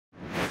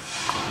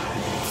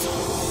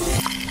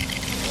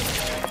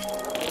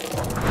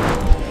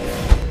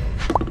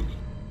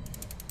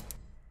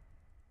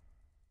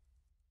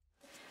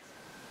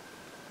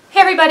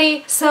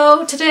everybody!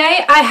 So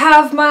today I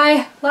have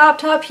my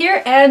laptop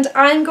here and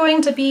I'm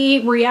going to be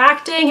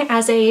reacting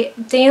as a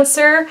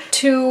dancer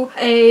to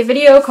a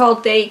video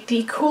called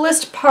the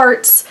coolest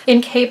parts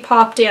in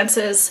K-pop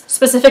dances,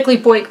 specifically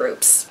boy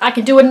groups. I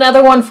can do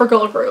another one for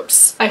girl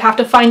groups. I have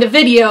to find a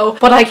video,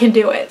 but I can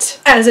do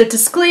it. As a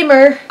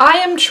disclaimer, I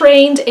am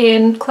trained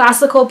in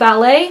classical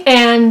ballet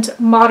and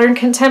modern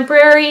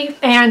contemporary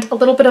and a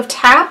little bit of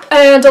tap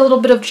and a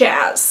little bit of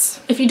jazz.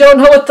 If you don't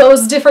know what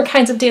those different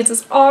kinds of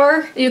dances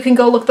are, you can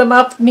go look them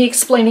up. Me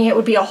explaining it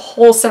would be a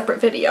whole separate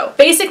video.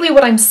 Basically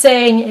what I'm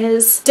saying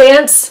is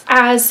dance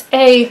as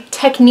a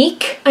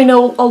technique I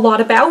know a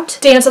lot about.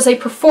 Dance as a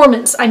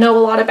performance I know a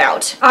lot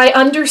about. I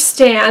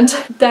understand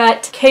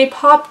that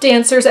K-pop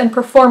dancers and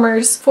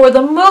performers for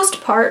the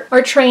most part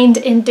are trained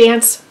in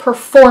dance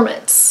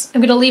performance. I'm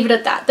gonna leave it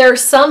at that. There are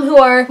some who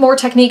are more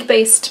technique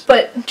based,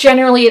 but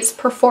generally it's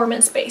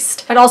performance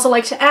based. I'd also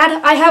like to add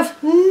I have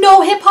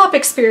no hip-hop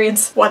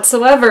experience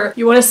whatsoever.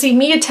 You want to see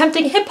me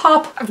attempting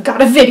hip-hop? I've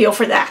got a video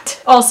for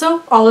that.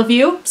 Also, all of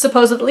you,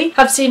 supposedly,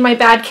 have seen my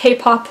bad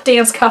K-pop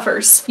dance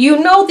covers. You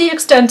know the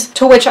extent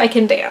to which I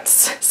can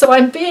dance. So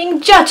I'm being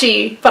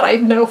judgy, but I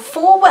know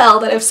full well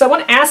that if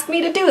someone asked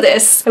me to do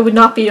this, I would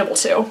not be able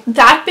to.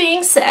 That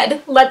being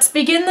said, let's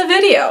begin the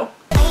video.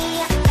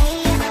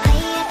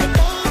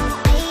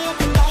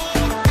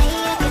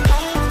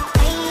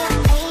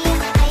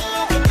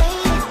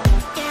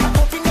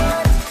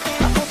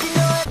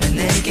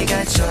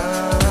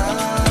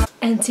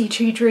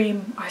 NCT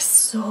Dream are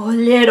so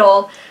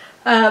little.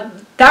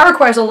 That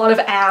requires a lot of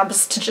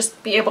abs to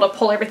just be able to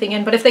pull everything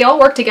in, but if they all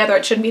work together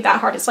it shouldn't be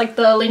that hard. It's like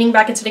the leaning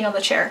back and sitting on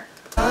the chair.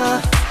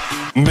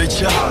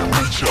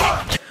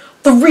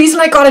 The reason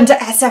I got into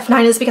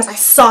SF9 is because I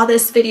saw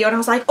this video and I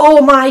was like,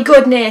 oh my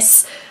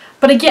goodness.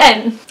 But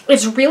again,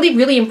 it's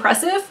really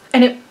impressive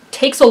and it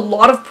takes a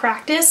lot of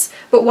practice,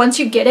 but once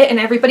you get it and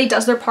everybody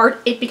does their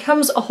part, it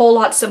becomes a whole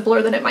lot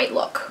simpler than it might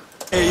look.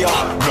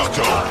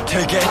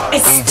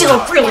 It's still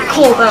really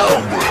cool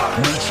though.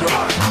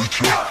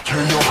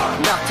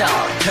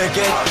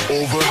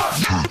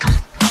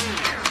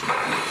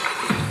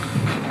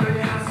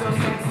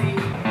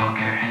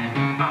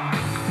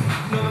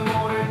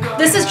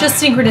 This is just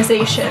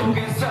synchronization.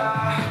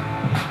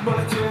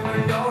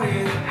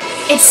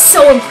 It's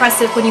so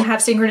impressive when you have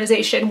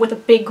synchronization with a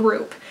big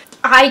group.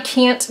 I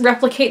can't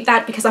replicate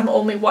that because I'm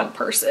only one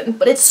person,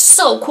 but it's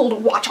so cool to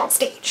watch on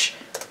stage.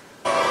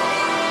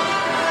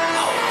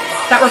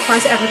 That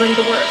requires everybody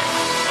to work.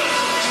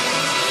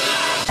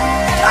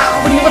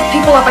 When you lift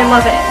people up, I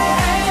love it.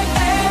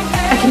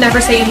 I can never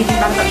say anything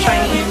bad about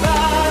SHINee.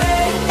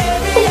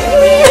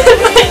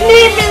 My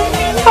name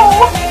is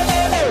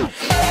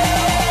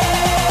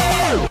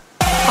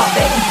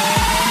Popping.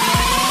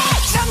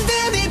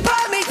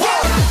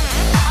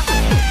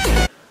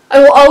 I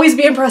will always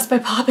be impressed by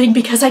popping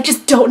because I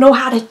just don't know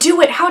how to do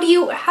it. How do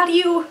you?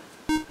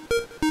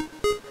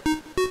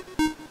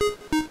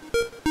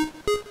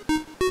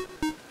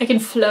 I can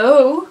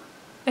flow.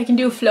 I can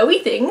do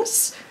flowy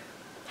things.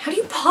 How do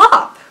you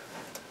pop?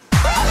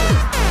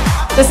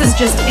 This is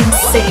just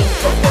insane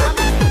footwork.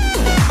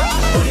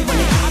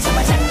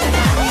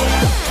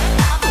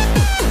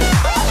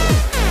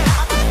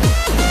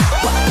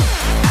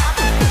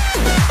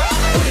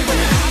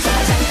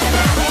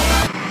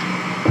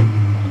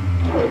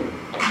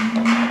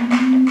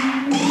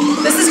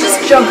 This is just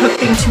Jungkook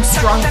being too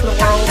strong for the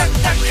world.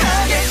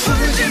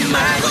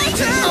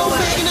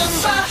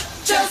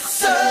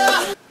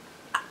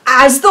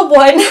 As the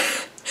one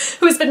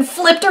who's been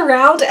flipped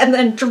around and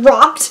then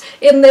dropped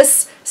in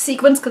this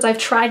sequence, because I've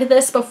tried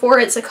this before,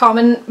 it's a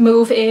common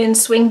move in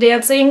swing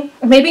dancing.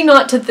 Maybe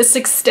not to this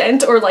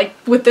extent or like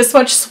with this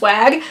much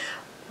swag,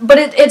 but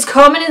it's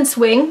common in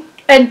swing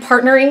and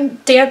partner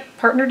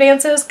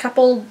dances,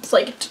 couples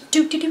like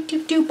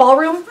do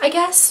ballroom, I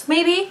guess,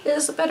 maybe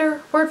is a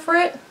better word for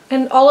it,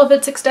 and all of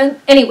its extent.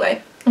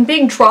 Anyway, I'm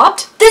being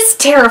dropped. This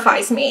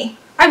terrifies me.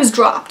 I was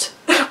dropped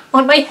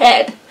on my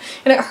head.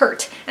 And it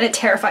hurt, and it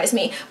terrifies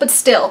me. But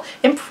still,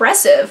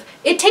 impressive.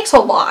 It takes a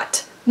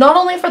lot. Not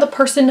only for the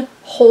person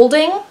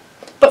holding,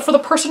 but for the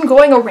person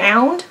going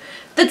around.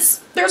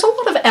 There's a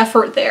lot of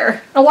effort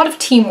there. A lot of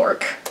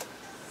teamwork.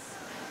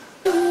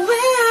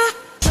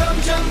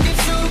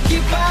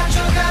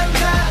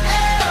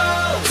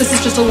 This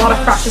is just a lot of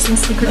practice and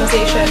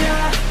synchronization.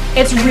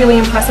 It's really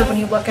impressive when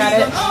you look at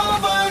it.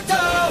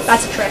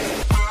 That's a trick.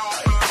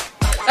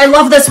 I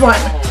love this one.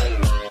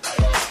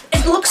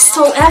 It looks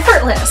so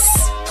effortless.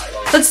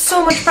 There's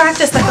so much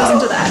practice that goes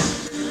into that.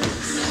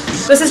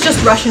 This is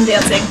just Russian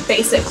dancing,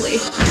 basically.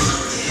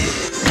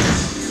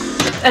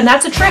 And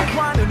that's a trick.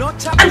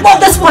 I love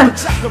this one!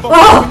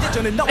 Oh,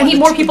 I need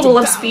more people to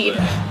love speed.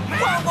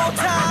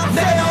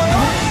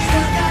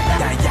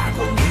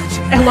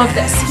 I love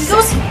this. He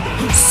goes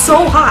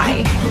so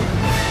high.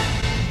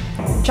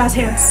 Jazz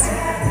hands.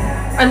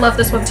 I love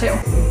this one too.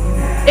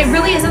 It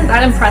really isn't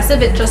that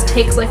impressive, it just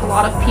takes like a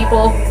lot of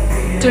people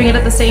doing it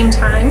at the same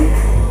time.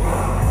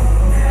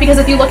 Because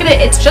if you look at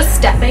it, it's just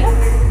stepping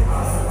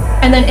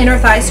and then inner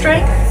thigh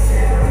strength.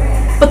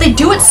 but they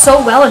do it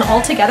so well and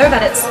all together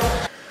that it's...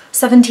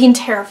 17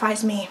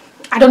 terrifies me.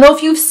 I don't know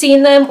if you've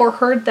seen them or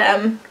heard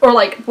them or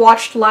like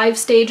watched live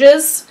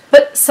stages,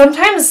 but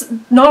sometimes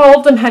not all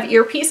of them have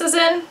earpieces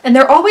in and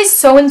they're always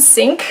so in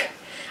sync.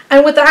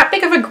 And with that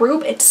big of a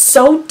group, it's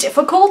so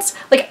difficult.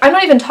 Like, I'm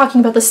not even talking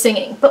about the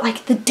singing, but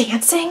like the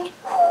dancing,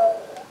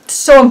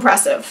 so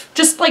impressive.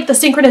 Just like the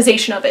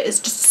synchronization of it is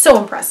just so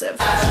impressive.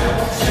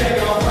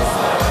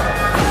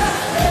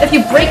 If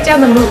you break down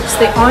the moves,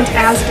 they aren't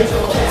as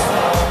difficult.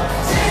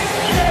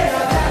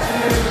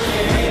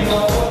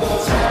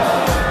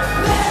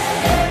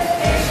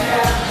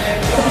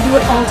 Do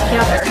it all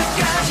together.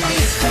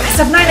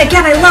 SF9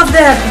 again, I love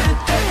them!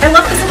 I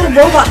love this little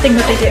robot thing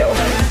that they do.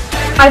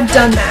 I've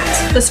done that.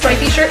 The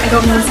stripy shirt, I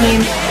don't know his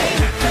name.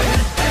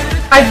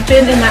 I've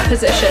been in that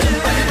position.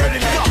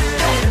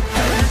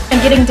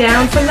 And getting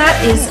down from that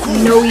is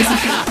no easy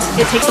feat.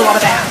 It takes a lot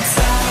of abs.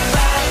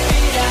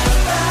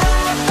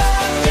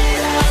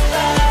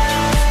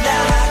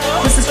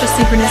 This is just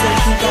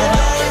synchronization again.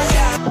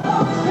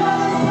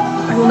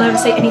 I will never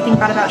say anything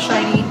bad about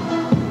Shiny.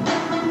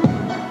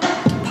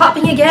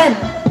 Popping again.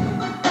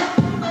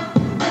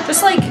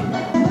 Just like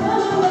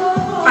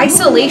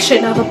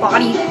isolation of a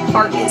body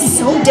part is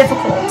so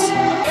difficult.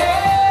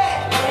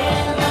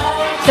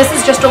 This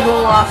is just a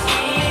roll off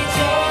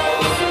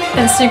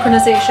and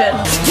synchronization.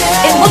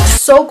 It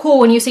looks so cool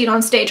when you see it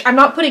on stage. I'm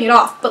not putting it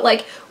off, but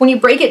like when you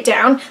break it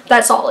down,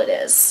 that's all it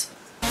is.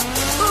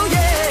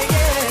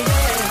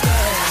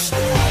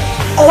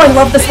 Oh, I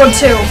love this one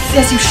too.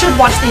 Yes, you should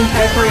watch the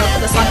entire choreo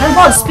for this one. I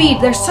love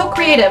Speed. They're so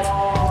creative.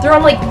 They're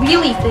on like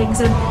wheelie things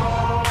and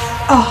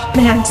oh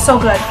man, so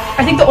good.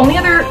 I think the only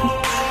other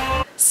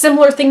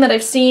similar thing that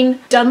I've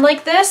seen done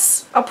like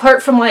this,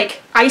 apart from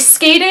like ice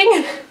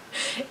skating,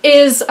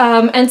 is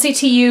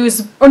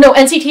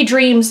NCT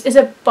Dream's, is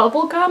it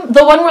Bubblegum?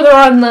 The one where they're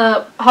on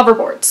the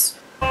hoverboards.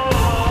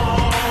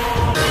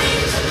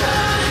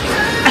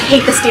 I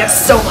hate this dance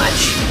so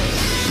much.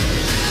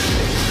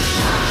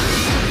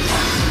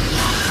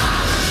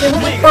 They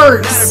look like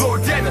birds.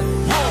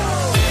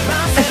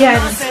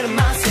 Again,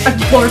 a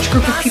large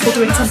group of people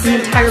doing something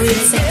entirely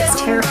insane. It's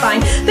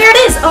terrifying. There it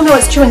is! Oh no,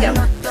 it's chewing gum.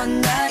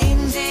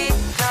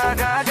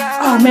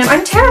 Oh man,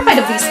 I'm terrified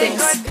of these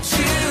things.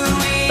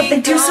 But they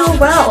do so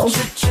well.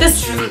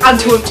 This had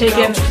to have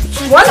taken,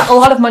 one, a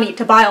lot of money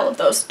to buy all of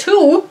those.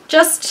 Two,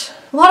 just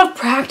a lot of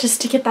practice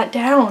to get that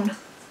down.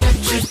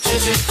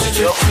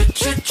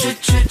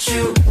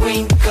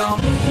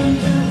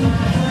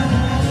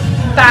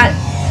 That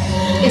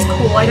is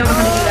cool. I don't know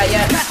how to do that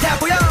yet.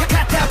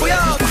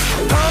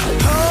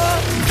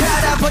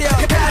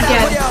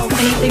 Again,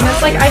 anything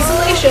that's like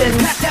isolation.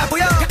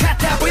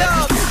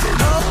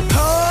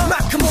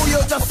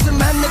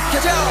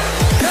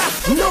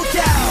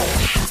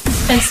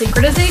 And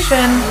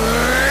synchronization.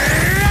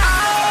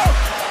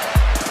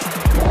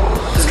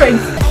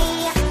 Strength.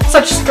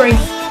 Such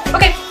strength.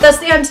 Okay, that's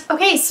the end.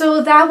 Okay,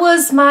 so that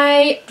was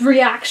my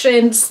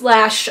reaction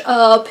slash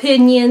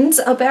opinions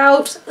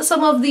about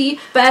some of the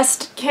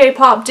best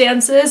K-pop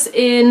dances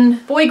in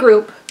boy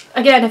group.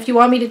 Again, if you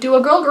want me to do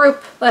a girl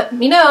group, let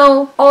me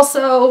know.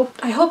 Also,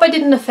 I hope I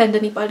didn't offend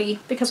anybody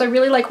because I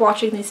really like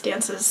watching these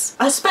dances.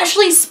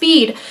 Especially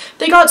Speed.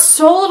 They got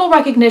so little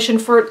recognition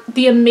for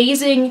the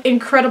amazing,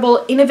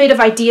 incredible, innovative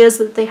ideas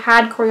that they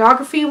had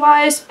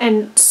choreography-wise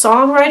and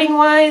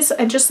songwriting-wise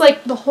and just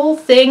like the whole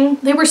thing.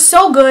 They were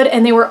so good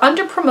and they were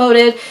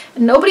under-promoted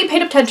and nobody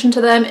paid attention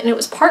to them and it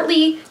was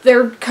partly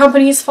their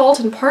company's fault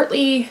and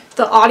partly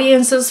the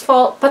audience's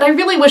fault, but I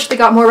really wish they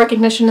got more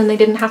recognition and they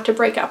didn't have to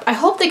break up. I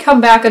hope they come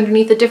back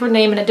underneath a different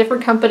name and a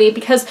different company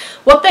because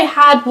what they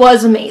had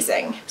was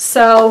amazing.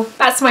 So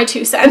that's my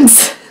 2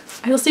 cents.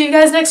 I will see you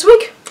guys next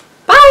week.